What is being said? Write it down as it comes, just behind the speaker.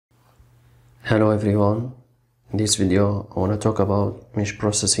Hello everyone. In this video I want to talk about image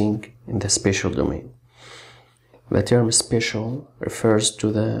processing in the spatial domain. The term spatial refers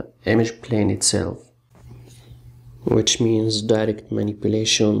to the image plane itself, which means direct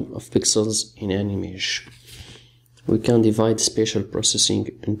manipulation of pixels in an image. We can divide spatial processing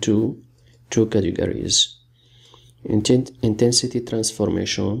into two categories: intensity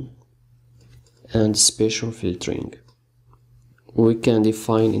transformation and spatial filtering. We can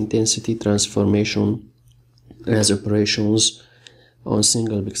define intensity transformation as operations on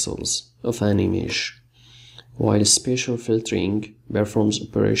single pixels of an image, while spatial filtering performs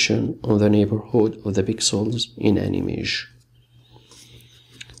operation on the neighborhood of the pixels in an image.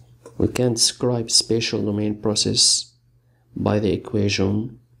 We can describe spatial domain process by the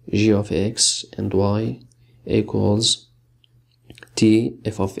equation g of x and y equals t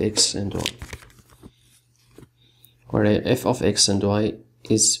f of x and y, where f of x and y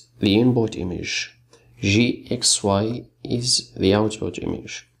is the input image, gxy is the output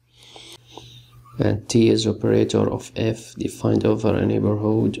image, and t is operator of f defined over a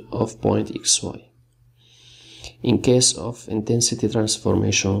neighborhood of point xy. In case of intensity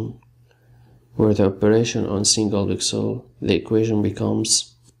transformation, where the operation on single pixel, the equation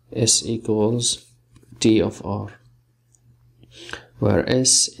becomes s equals t of r, where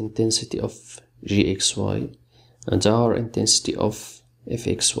s intensity of gxy and r intensity of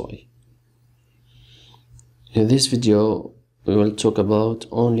fxy. In this video, we will talk about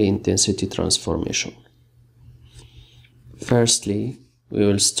only intensity transformation. Firstly, we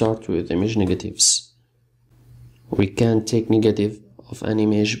will start with image negatives. We can take negative of an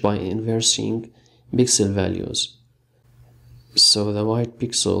image by inversing pixel values. So the white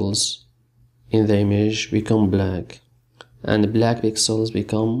pixels in the image become black, and black pixels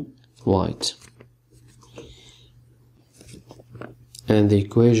become white. And the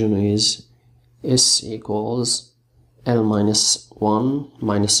equation is S equals L minus 1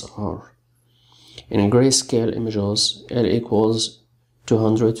 minus R. In grayscale images, L equals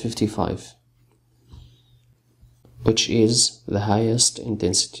 255, which is the highest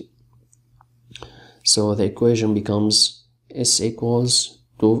intensity. So the equation becomes S equals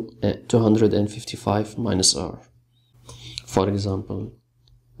 255 minus R. For example,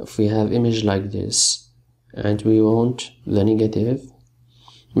 if we have image like this and we want the negative,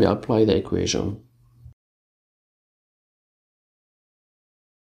 we apply the equation.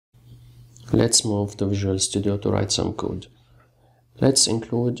 Let's move to Visual Studio to write some code. Let's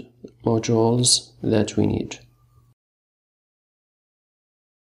include modules that we need.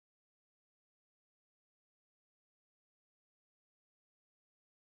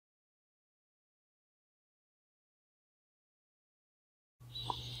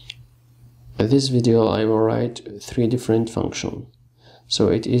 In this video I will write 3 different functions, so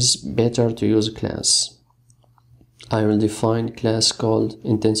it is better to use class. I will define class called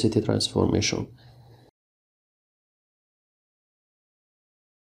intensity transformation.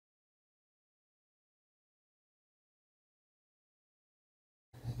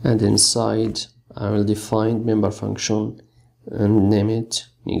 And inside I will define member function and name it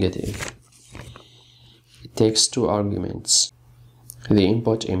negative. It takes 2 arguments. The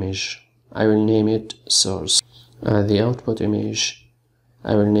input image, I will name it source. The output image,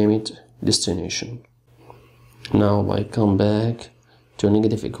 I will name it destination. Now I come back to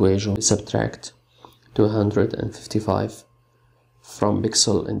negative equation. We subtract 255 from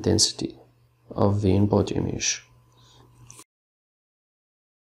pixel intensity of the input image.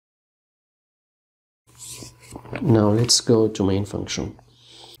 Now let's go to main function.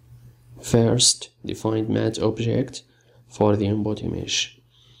 First, define mat object for the input image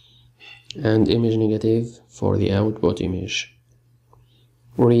and image negative for the output image.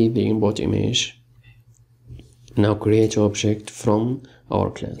 Read the input image. Now create object from our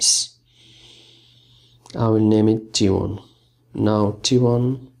class. I will name it T1. Now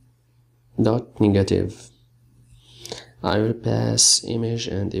T1 dot negative. I will pass image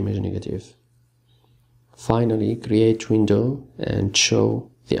and image negative. Finally, create window and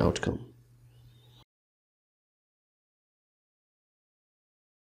show the outcome.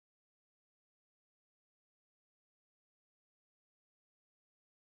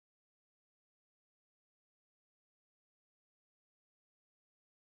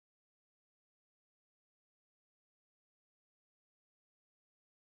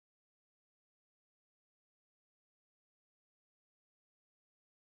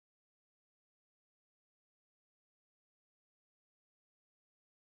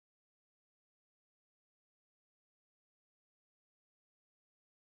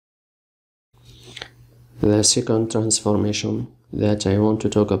 The second transformation that I want to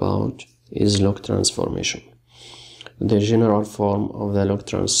talk about is log transformation. The general form of the log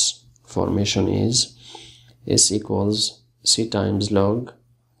transformation is S equals C times log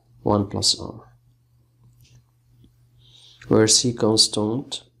 1 plus R, where C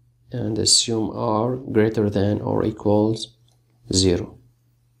constant and assume R greater than or equals 0.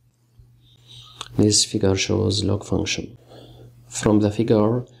 This figure shows log function. From the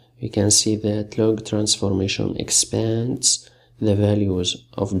figure, we can see that log transformation expands the values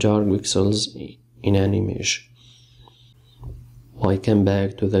of dark pixels in an image. When I come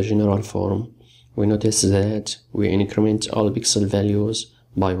back to the general form, we notice that we increment all pixel values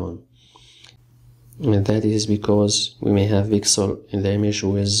by 1. And that is because we may have pixel in the image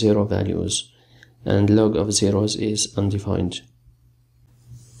with 0 values, and log of zeros is undefined.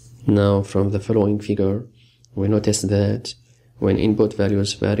 Now, from the following figure, we notice that when input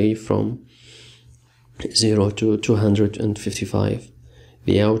values vary from 0 to 255,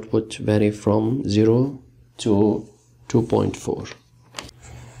 the output vary from 0 to 2.4.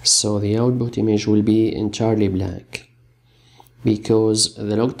 So the output image will be entirely black, because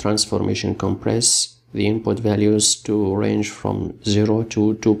the log transformation compress the input values to range from 0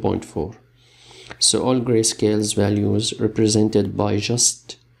 to 2.4. So all grayscale values represented by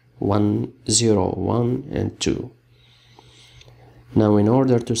just 1, 0, 1, and 2. Now, in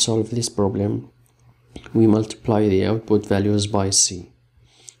order to solve this problem, we multiply the output values by C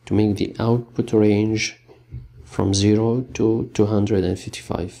to make the output range from 0 to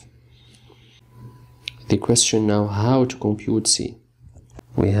 255. The question now, how to compute C?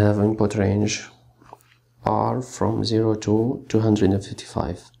 We have input range R from 0 to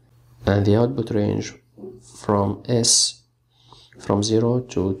 255 and the output range from S from 0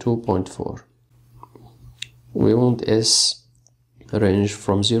 to 2.4. We want S range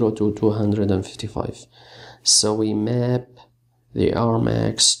from 0 to 255, so we map the R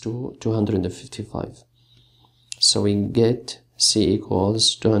max to 255. So we get C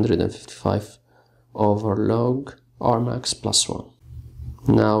equals 255 over log R max plus 1.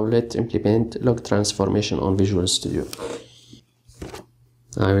 Now let's implement log transformation on Visual Studio.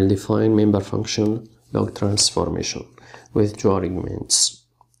 I will define member function log transformation with two arguments,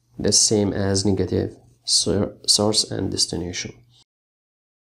 the same as negative, source and destination.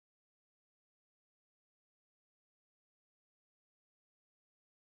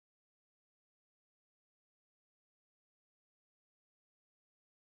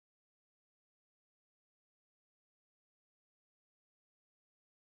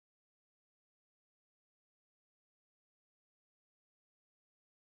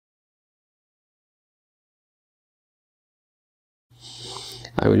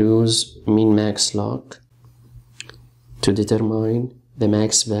 I will use min-max log to determine the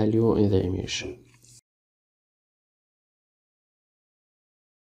max value in the image.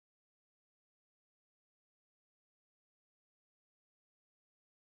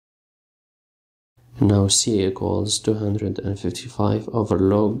 Now C equals 255 over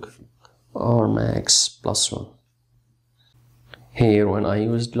log R max plus 1. Here, when I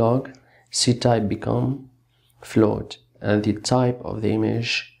used log, C type become float and the type of the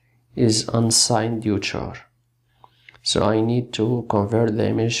image is unsigned UChar. So I need to convert the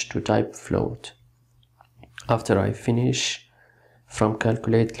image to type float. After I finish from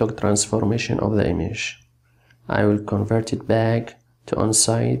calculate log transformation of the image, I will convert it back to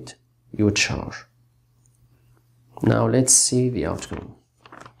unsigned UChar. Now let's see the outcome.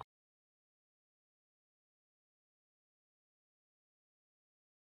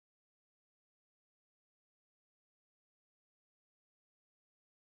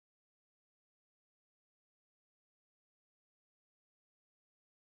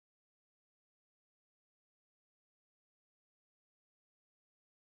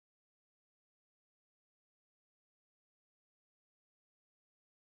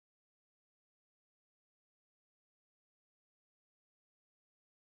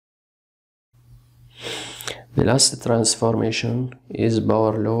 The last transformation is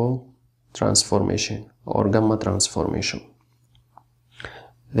power law transformation or gamma transformation.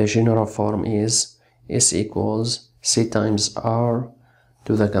 The general form is S equals C times R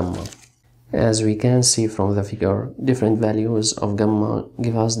to the gamma. As we can see from the figure, different values of gamma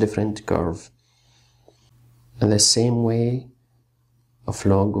give us different curve. In the same way of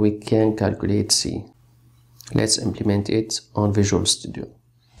log, we can calculate C. Let's implement it on Visual Studio.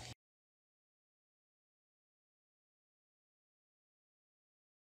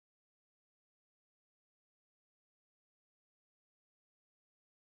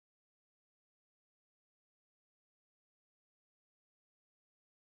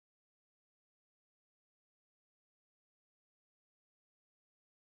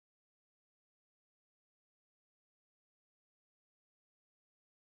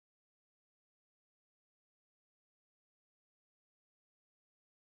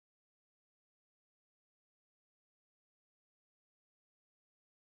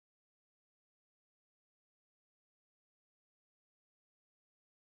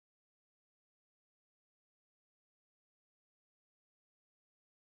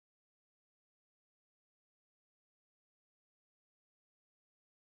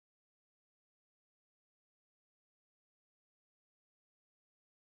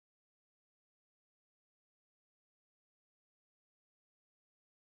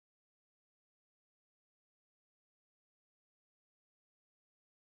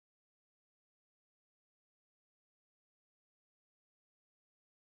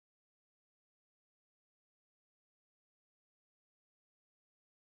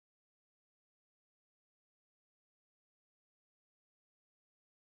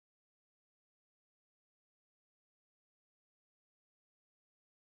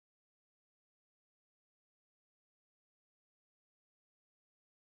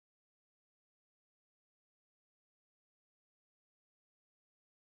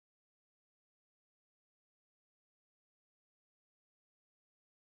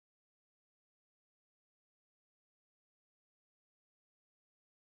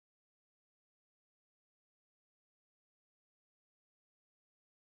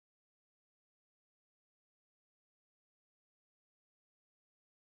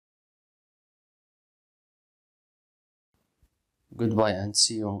 Goodbye and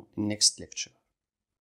see you in next lecture.